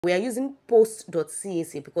We are using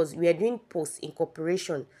post.cac because we are doing post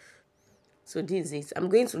incorporation. So this is it. I'm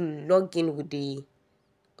going to log in with the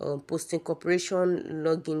post incorporation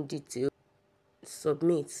login detail.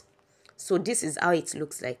 Submit. So this is how it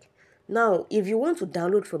looks like. Now, if you want to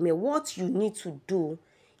download from here, what you need to do,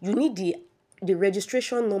 you need the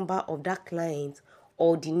registration number of that client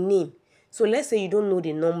or the name. So let's say you don't know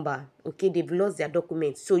the number, okay, they've lost their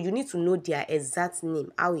document. So you need to know their exact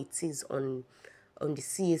name, how it is on the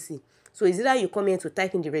CAC. So is either you come here to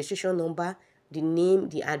type in the registration number, the name,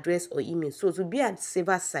 the address, or email. So to be at the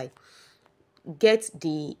safer side, get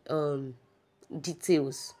the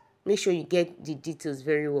details. Make sure you get the details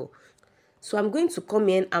very well. So I'm going to come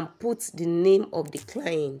in and put the name of the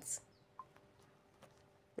client.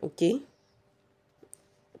 Okay.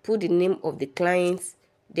 Put the name of the client.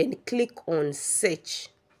 Then click on search.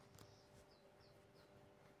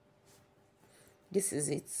 This is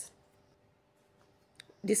it.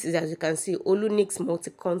 This is, as you can see, Olunix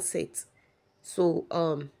multi-concept.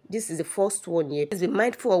 So this is the first one here. Just be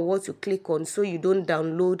mindful of what you click on so you don't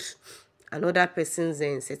download another person's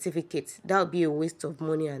certificate. That would be a waste of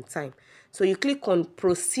money and time. So you click on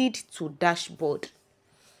proceed to dashboard.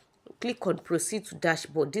 Click on proceed to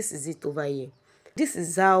dashboard. This is it over here. This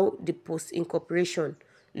is how the post incorporation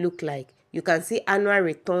look like. You can see annual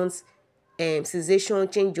returns, cessation,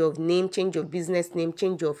 change of name, change of business name,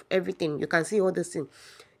 change of everything. You can see all this thing.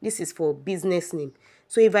 This is for business name.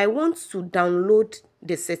 So if I want to download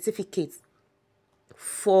the certificate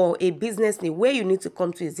for a business name, where you need to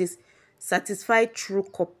come to is this certified true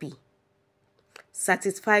copy.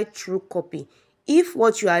 Certified true copy. If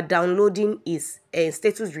what you are downloading is a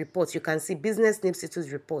status report, you can see business name status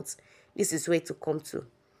reports. This is where to come to.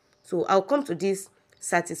 So I'll come to this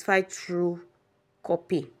certified true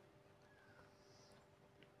copy.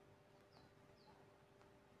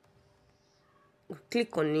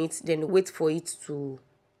 Click on it, then wait for it to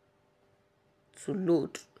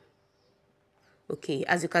load. Okay,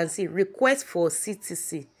 as you can see, request for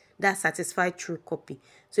CTC, that certified true copy.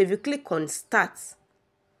 So if you click on start,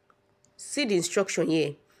 see the instruction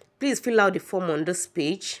here. Please fill out the form on this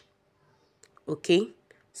page. Okay,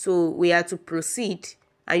 so we are to proceed,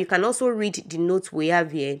 and you can also read the notes we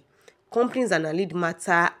have here. Companies and lead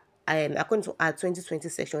matter, according to our 2020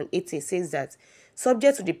 section 8, it says that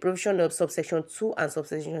subject to the provision of subsection 2 and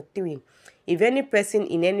subsection 3, if any person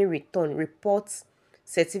in any return reports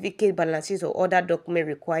certificate, balances, or other document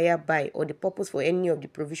required by or the purpose for any of the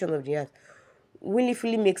provision of the act,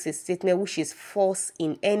 willfully makes a statement which is false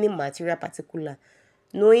in any material particular,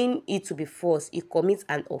 knowing it to be false, it commits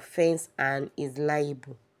an offense and is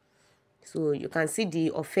liable. So you can see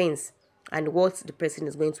the offense and what the person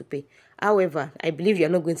is going to pay. However, I believe you are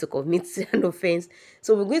not going to commit an offense.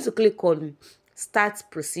 So we're going to click on start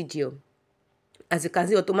procedure. As you can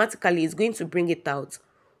see, automatically it's going to bring it out.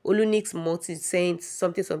 Olunix multi-cent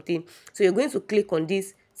something something. So you're going to click on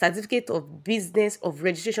this certificate of business of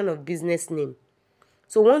registration of business name.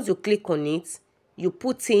 So once you click on it, you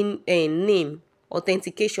put in a name,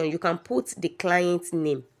 authentication. You can put the client's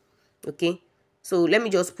name. Okay, so let me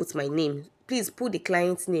just put my name. Please put the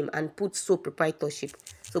client's name and put sole proprietorship.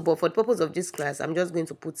 So, but for the purpose of this class, I'm just going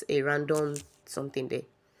to put a random something there,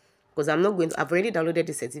 because I'm not going to, I've already downloaded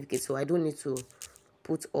the certificate, so I don't need to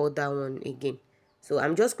put all that one again. So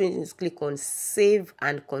I'm just going to click on save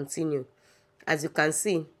and continue. As you can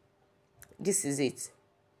see, this is it.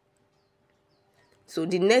 So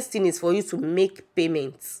the next thing is for you to make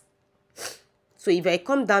payments. So if I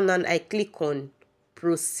come down and I click on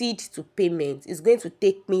proceed to payment, it's going to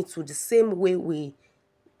take me to the same way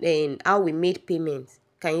how we made payment.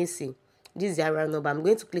 Can you see? This is the error number. I'm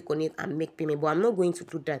going to click on it and make payment, but I'm not going to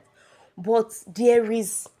do that. But there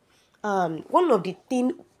is one of the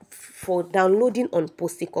things for downloading on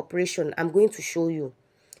post incorporation. I'm going to show you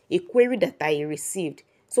a query that I received.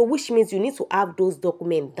 So which means you need to have those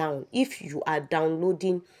documents down if you are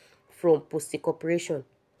downloading from post incorporation.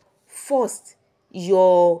 First,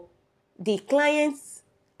 the client's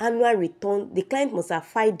annual return, the client must have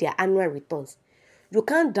filed their annual returns. You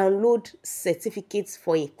can't download certificates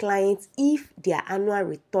for a client if their annual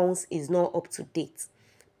returns is not up to date.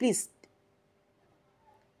 Please,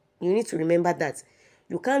 you need to remember that.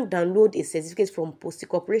 You can't download a certificate from post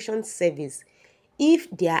incorporation service if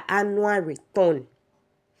their annual return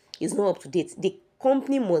is not up to date. The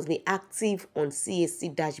company must be active on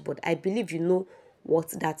CAC dashboard. I believe you know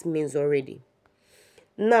what that means already.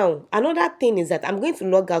 Now, another thing is that I'm going to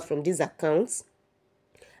log out from these accounts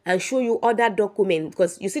and show you other documents,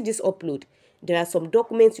 because you see this upload. There are some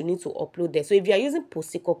documents you need to upload there. So if you are using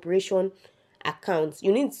post incorporation accounts,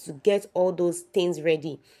 you need to get all those things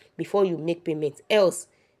ready before you make payment. Else,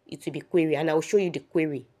 it will be query, and I will show you the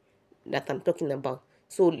query that I'm talking about.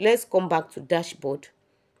 So let's come back to dashboard,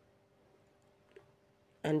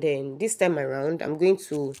 and then this time around I'm going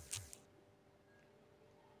to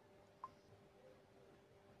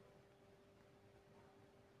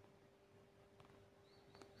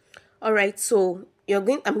all right. So I'm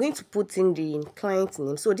going to put in the client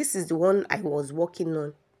name. So this is the one I was working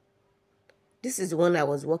on. This is the one I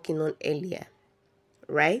was working on earlier,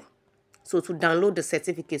 right? So to download the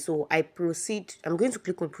certificate, so I'm going to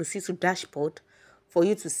click on proceed to dashboard for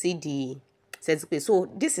you to see the certificate. So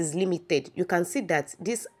this is limited. You can see that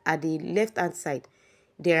this at the left hand side,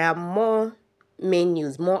 there are more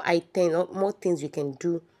menus, more items, more things you can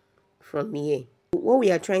do from here. What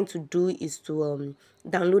we are trying to do is to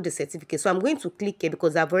download the certificate. So I'm going to click here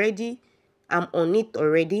because I'm on it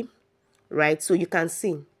already, right? So you can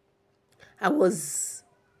see I was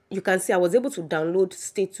able to download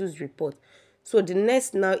status report. So the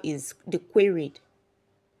next now is the queried.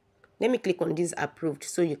 Let me click on this approved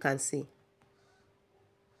so you can see.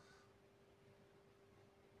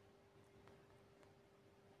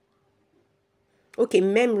 Okay,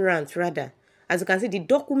 memorand rather. As you can see, the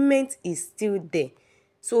document is still there.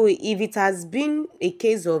 So if it has been a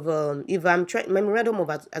case of if I'm trying memorandum of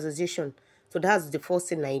association, so that's the first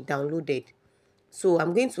thing I downloaded. So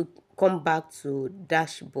I'm going to come back to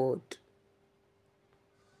dashboard.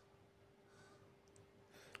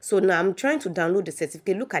 So now I'm trying to download the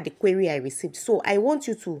certificate. Look at the query I received. So I want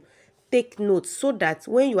you to take notes so that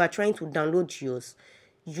when you are trying to download yours,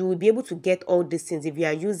 you will be able to get all these things if you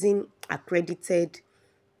are using accredited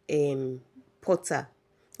portal.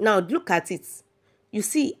 Now look at it. You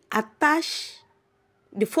see, attach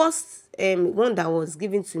the first one that was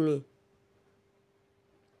given to me.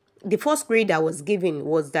 The first query that was given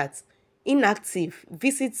was that inactive,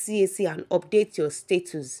 visit CAC and update your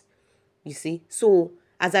status. You see, so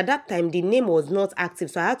as at that time the name was not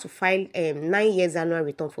active, so I had to file 9 years annual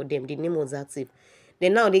return for them. The name was active.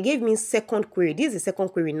 Then now they gave me second query. This is the second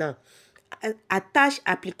query now. Attach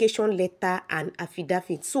application letter and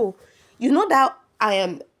affidavit. So you know that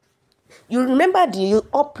you remember the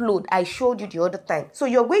upload I showed you the other time. So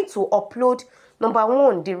you're going to upload, number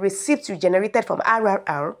one, the receipt you generated from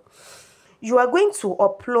RRR. You are going to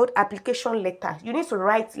upload application letter. You need to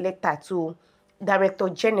write letter to Director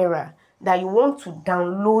General that you want to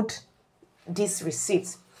download this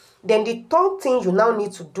receipt. Then the third thing you now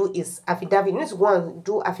need to do is affidavit. You need to go and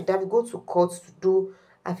do affidavit, go to court to do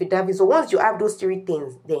affidavit. So once you have those 3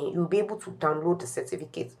 things, then you'll be able to download the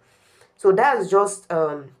certificate. So that's just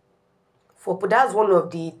that's one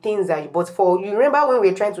of the things that but for you remember when we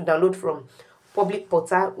were trying to download from public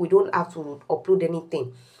portal, we don't have to upload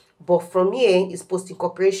anything. But from here is post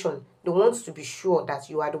incorporation. They want to be sure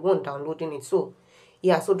that you are the one downloading it. So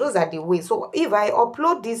yeah, so those are the ways. So if I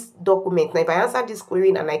upload this document, now if I answer this query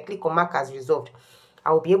and I click on mark as resolved,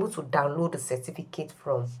 I will be able to download the certificate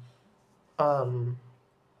from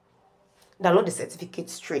download the certificate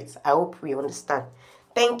straight. I hope we understand.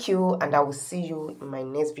 Thank you, and I will see you in my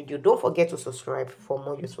next video. Don't forget to subscribe for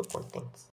more useful content.